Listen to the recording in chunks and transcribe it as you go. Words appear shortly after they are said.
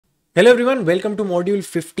Hello everyone, welcome to module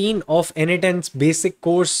 15 of n8n's basic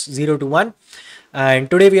course 0 to 1. And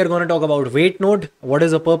today we are going to talk about wait node. What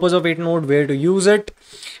is the purpose of wait node, where to use it.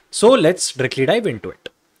 So let's directly dive into it.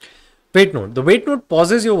 Wait node. The wait node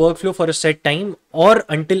pauses your workflow for a set time or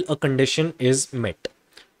until a condition is met.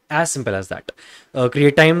 As simple as that.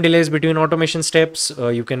 Create time delays between automation steps.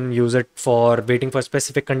 You can use it for waiting for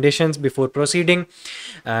specific conditions before proceeding.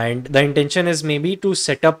 And the intention is maybe to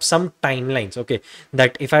set up some timelines. Okay,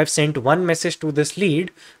 that if I've sent one message to this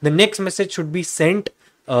lead, the next message should be sent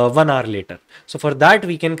 1 hour later. So for that,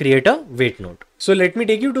 we can create a wait node. So let me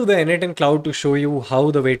take you to the n8n cloud to show you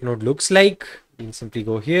how the wait node looks like. We'll simply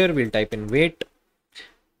go here. We'll type in wait.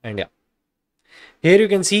 And yeah. Here you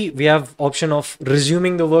can see we have option of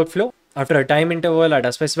resuming the workflow after a time interval at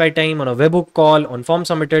a specified time on a webhook call, on form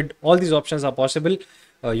submitted. All these options are possible.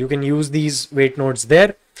 You can use these wait nodes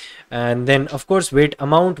there. And then of course, wait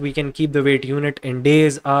amount, we can keep the wait unit in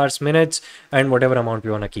days, hours, minutes, and whatever amount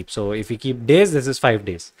we want to keep. So if we keep days, this is 5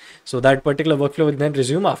 days. So that particular workflow will then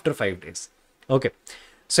resume after 5 days. Okay.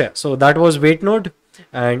 So yeah, so that was wait node.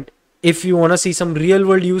 And if you want to see some real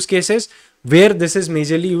world use cases where this is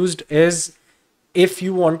majorly used is if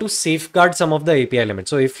you want to safeguard some of the API limits.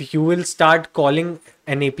 So if you will start calling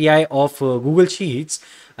an API of Google Sheets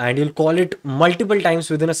and you'll call it multiple times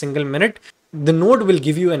within a single minute, the node will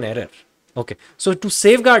give you an error. Okay, so to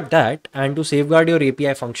safeguard that and to safeguard your API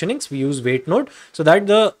functionings, we use wait node so that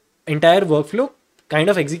the entire workflow kind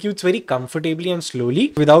of executes very comfortably and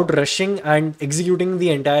slowly without rushing and executing the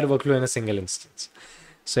entire workflow in a single instance.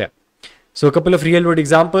 So yeah. So a couple of real world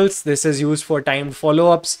examples. This is used for timed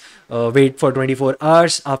follow-ups. Wait for 24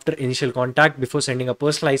 hours after initial contact before sending a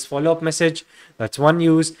personalized follow-up message. That's one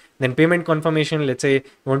use. Then payment confirmation. Let's say you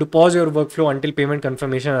want to pause your workflow until payment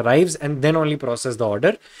confirmation arrives and then only process the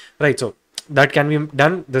order. Right. So that can be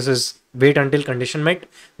done. This is wait until condition met,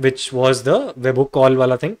 which was the webhook call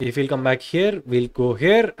wala thing. If you'll come back here, we'll go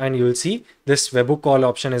here and you'll see this webhook call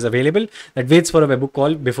option is available that waits for a webhook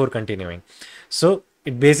call before continuing. So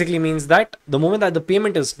it basically means that the moment that the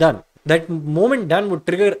payment is done, that moment done would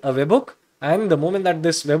trigger a webhook, and the moment that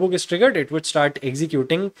this webhook is triggered, it would start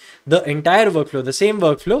executing the entire workflow, the same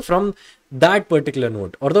workflow from that particular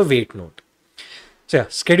node or the wait node. So yeah,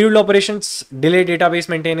 scheduled operations, delay database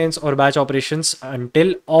maintenance or batch operations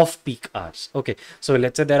until off-peak hours. Okay, so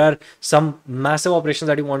let's say there are some massive operations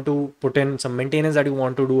that you want to put in, some maintenance that you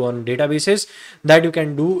want to do on databases that you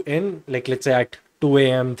can do in, like, let's say at 2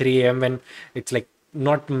 a.m., 3 a.m. when it's like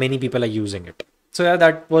not many people are using it. So yeah,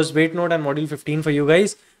 that was wait node and module 15 for you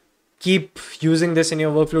guys. Keep using this in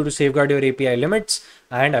your workflow to safeguard your API limits,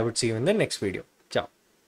 and I would see you in the next video.